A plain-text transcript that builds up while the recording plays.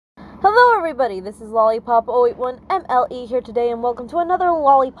Hello everybody, this is Lollypop 081 MLE here today, and welcome to another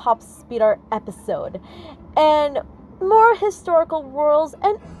Lollypop Speed Art episode. And more historical worlds,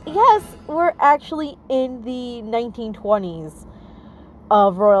 and yes, we're actually in the 1920s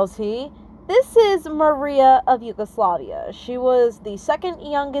of royalty. This is Maria of Yugoslavia. She was the second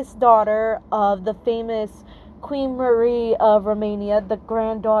youngest daughter of the famous Queen Marie of Romania, the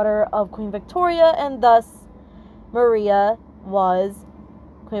granddaughter of Queen Victoria, and thus Maria was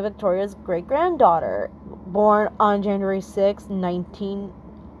Queen Victoria's great-granddaughter, born on January 6,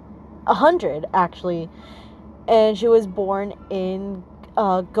 1900, actually. And she was born in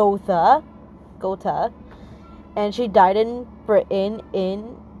Gotha, and she died in Britain in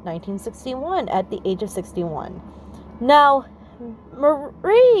 1961 at the age of 61. Now,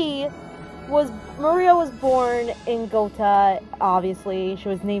 Maria was born in Gotha, obviously. She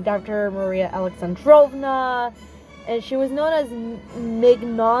was named after Maria Alexandrovna, and she was known as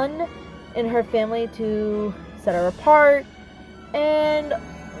Mignon in her family to set her apart. And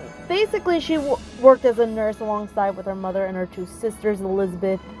basically she worked as a nurse alongside with her mother and her two sisters,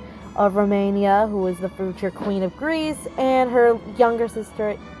 Elizabeth of Romania, who was the future Queen of Greece, and her younger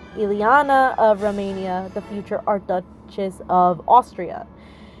sister Ileana of Romania, the future Archduchess of Austria.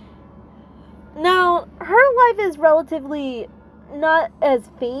 Now, her life is relatively not as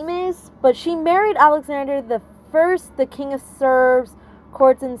famous, but she married Alexander the First, the King of Serbs,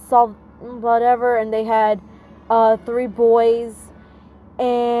 courts and whatever, and they had 3 boys.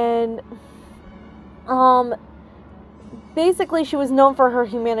 And basically she was known for her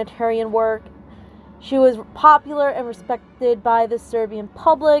humanitarian work. She was popular and respected by the Serbian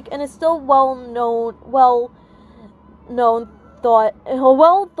public, and is still well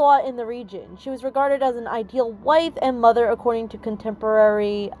thought in the region. She was regarded as an ideal wife and mother according to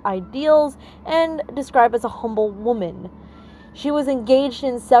contemporary ideals, and described as a humble woman. She was engaged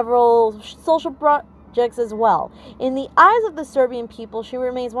in several social projects as well. In the eyes of the Serbian people, she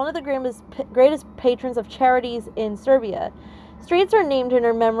remains one of the greatest patrons of charities in Serbia. Streets are named in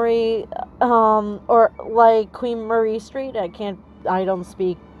her memory, or like Queen Marie Street. I don't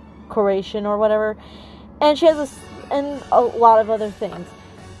speak Croatian or whatever. And she has and a lot of other things.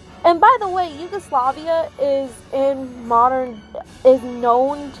 And by the way, Yugoslavia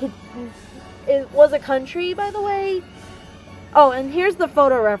was a country, by the way. Oh, and here's the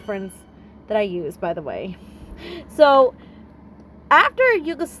photo reference that I used, by the way. So, after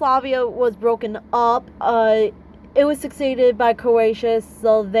Yugoslavia was broken up, it was succeeded by Croatia,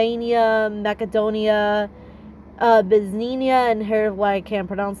 Slovenia, Macedonia, Bosnia, and here, I can't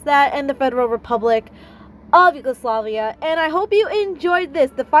pronounce that, and the Federal Republic of Yugoslavia. And I hope you enjoyed this.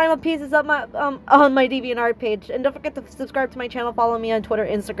 The final pieces of my on my DeviantArt page, and don't forget to subscribe to my channel. Follow me on Twitter,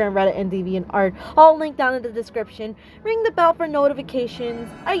 Instagram, Reddit, and DeviantArt, all linked down in the description. Ring the bell for notifications.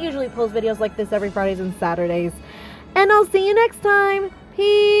 I usually post videos like this every Fridays and Saturdays, and I'll see you next time.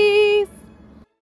 Peace.